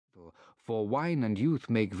For wine and youth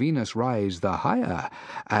make Venus rise the higher,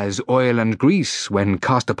 as oil and grease when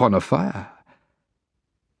cast upon a fire.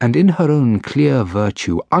 And in her own clear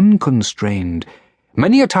virtue unconstrained,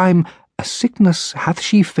 many a time a sickness hath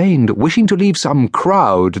she feigned, wishing to leave some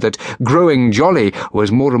crowd that, growing jolly,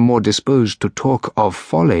 was more and more disposed to talk of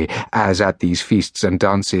folly, as at these feasts and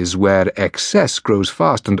dances where excess grows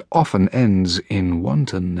fast and often ends in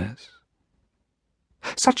wantonness.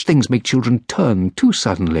 Such things make children turn too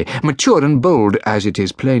suddenly, mature and bold, as it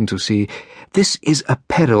is plain to see. This is a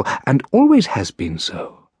peril, and always has been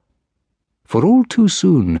so. For all too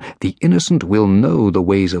soon the innocent will know the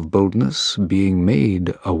ways of boldness, being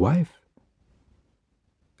made a wife.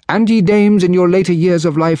 And ye dames in your later years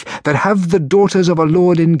of life, that have the daughters of a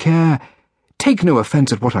lord in care, take no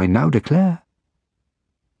offence at what I now declare.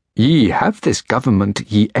 Ye have this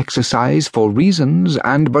government ye exercise for reasons,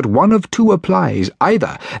 and but one of two applies,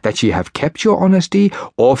 either that ye have kept your honesty,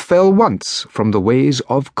 or fell once from the ways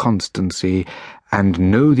of constancy, and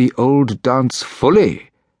know the old dance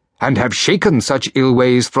fully, and have shaken such ill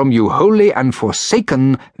ways from you wholly, and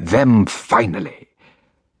forsaken them finally.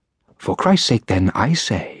 For Christ's sake then I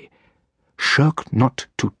say, shirk not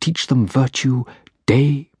to teach them virtue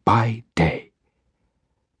day by day.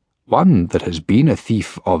 One that has been a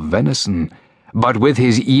thief of venison, but with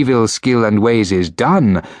his evil skill and ways is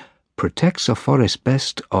done, protects a forest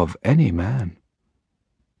best of any man.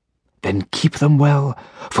 Then keep them well,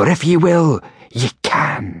 for if ye will, ye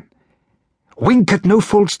can. Wink at no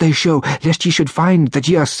faults they show, lest ye should find that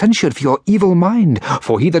ye are censured for your evil mind,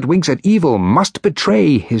 for he that winks at evil must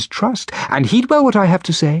betray his trust, and heed well what I have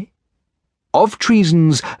to say. Of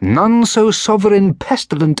treasons none so sovereign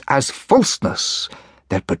pestilent as falseness,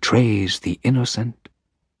 that betrays the innocent.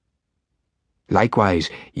 Likewise,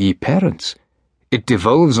 ye parents, it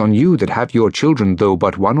devolves on you that have your children, though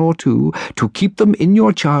but one or two, to keep them in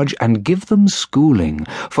your charge and give them schooling,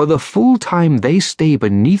 for the full time they stay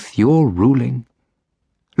beneath your ruling.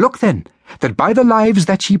 Look then, that by the lives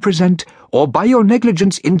that ye present, or by your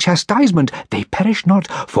negligence in chastisement, they perish not,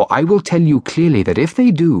 for I will tell you clearly that if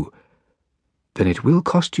they do, then it will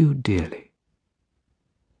cost you dearly.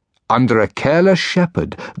 Under a careless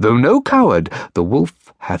shepherd, though no coward, the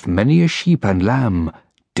wolf hath many a sheep and lamb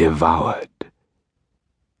devoured.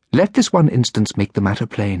 Let this one instance make the matter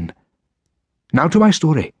plain. Now to my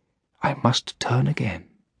story I must turn again.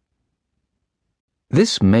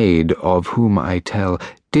 This maid of whom I tell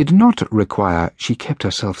did not require, she kept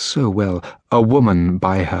herself so well, a woman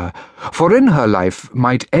by her, for in her life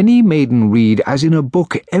might any maiden read as in a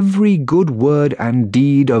book every good word and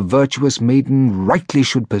deed a virtuous maiden rightly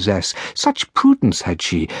should possess. Such prudence had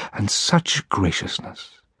she, and such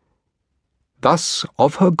graciousness. Thus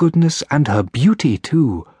of her goodness and her beauty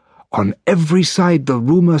too, on every side the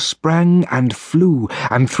rumour sprang and flew,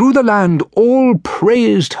 and through the land all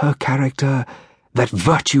praised her character, that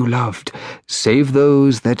virtue loved, save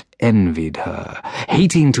those that envied her,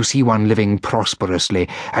 hating to see one living prosperously,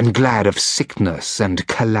 and glad of sickness and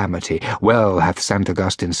calamity. Well hath St.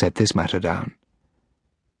 Augustine set this matter down.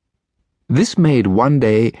 This maid one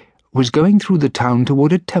day was going through the town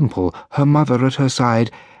toward a temple, her mother at her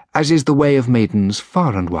side, as is the way of maidens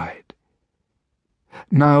far and wide.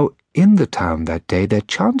 Now in the town that day there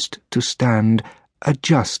chanced to stand a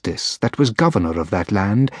justice that was governor of that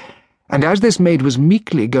land, and as this maid was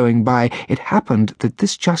meekly going by, it happened that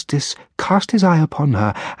this justice cast his eye upon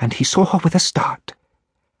her, and he saw her with a start.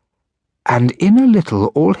 And in a little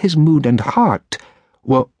all his mood and heart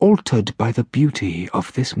were altered by the beauty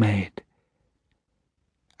of this maid.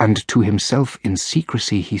 And to himself in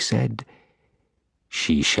secrecy he said,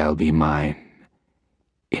 she shall be mine,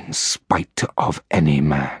 in spite of any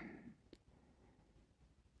man.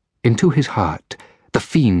 Into his heart the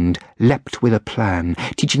fiend leapt with a plan,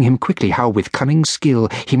 teaching him quickly how with cunning skill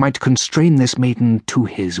he might constrain this maiden to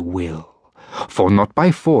his will. For not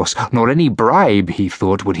by force, nor any bribe, he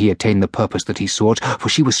thought, would he attain the purpose that he sought, for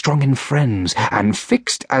she was strong in friends, and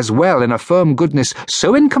fixed as well in a firm goodness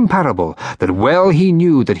so incomparable, that well he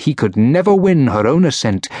knew that he could never win her own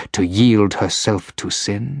assent to yield herself to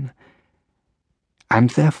sin. And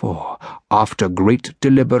therefore, after great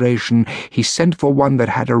deliberation, he sent for one that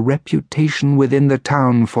had a reputation within the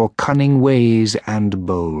town for cunning ways and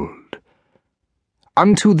bold.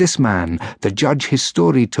 Unto this man the judge his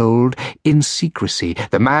story told in secrecy,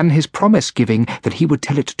 the man his promise giving that he would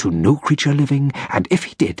tell it to no creature living, and if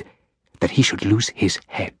he did, that he should lose his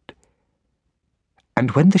head.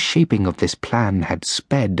 And when the shaping of this plan had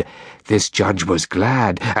sped, this judge was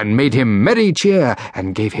glad, and made him merry cheer,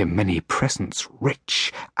 and gave him many presents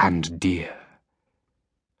rich and dear.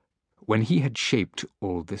 When he had shaped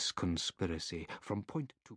all this conspiracy from point to